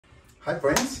Hi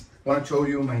friends, I want to show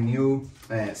you my new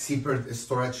zippered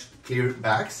storage clear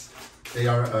bags. They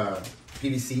are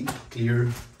PVC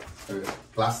clear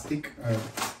plastic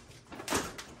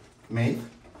made.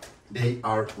 They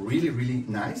are really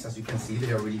nice. As you can see,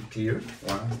 they are really clear.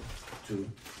 1, 2,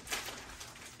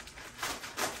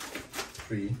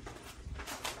 3,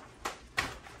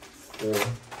 4,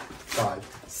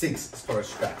 5, 6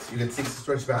 storage bags. You get 6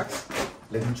 storage bags.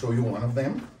 Let me show you one of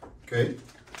them. Okay,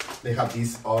 they have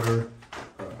these outer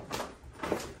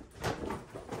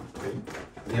okay,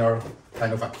 they are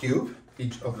kind of a cube,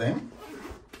 each of them.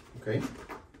 Okay,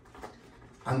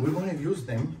 and we're going to use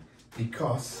them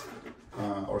because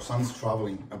our son's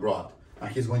traveling abroad and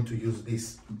he's going to use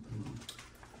these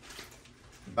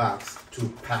bags to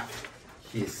pack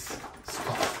his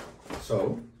stuff.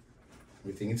 So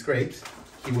we think it's great.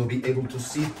 He will be able to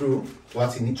see through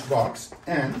what's in each box,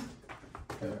 and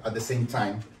at the same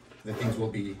time the things will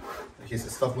be, his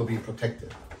stuff will be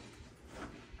protected.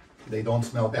 They don't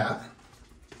smell bad,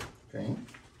 okay,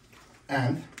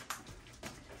 and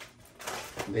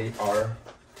they are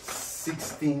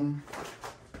 16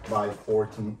 by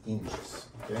 14 inches,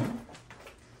 okay.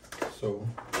 So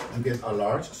you get a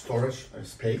large storage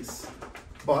space,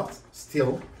 but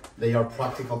still they are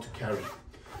practical to carry.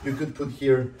 You could put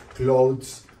here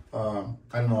clothes, I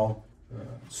don't know,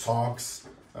 socks,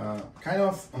 kind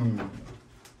of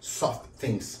soft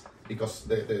things, because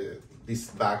these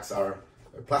bags are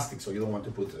plastic, so you don't want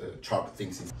to put sharp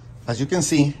things in. As you can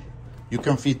see, you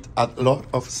can fit a lot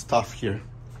of stuff here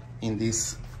in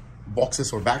these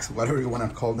boxes or bags, whatever you want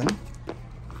to call them.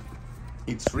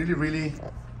 It's really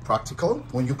practical.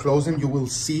 When you close them, you will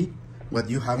see what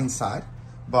you have inside,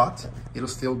 but it'll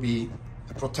still be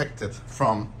protected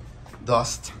from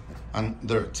dust and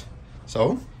dirt.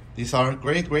 So these are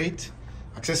great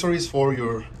accessories for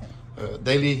your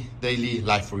daily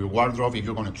life, for your wardrobe. If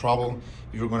you're going to travel,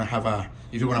 if you're going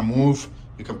to move,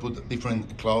 you can put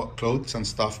different clothes and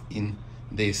stuff in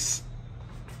these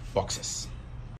boxes.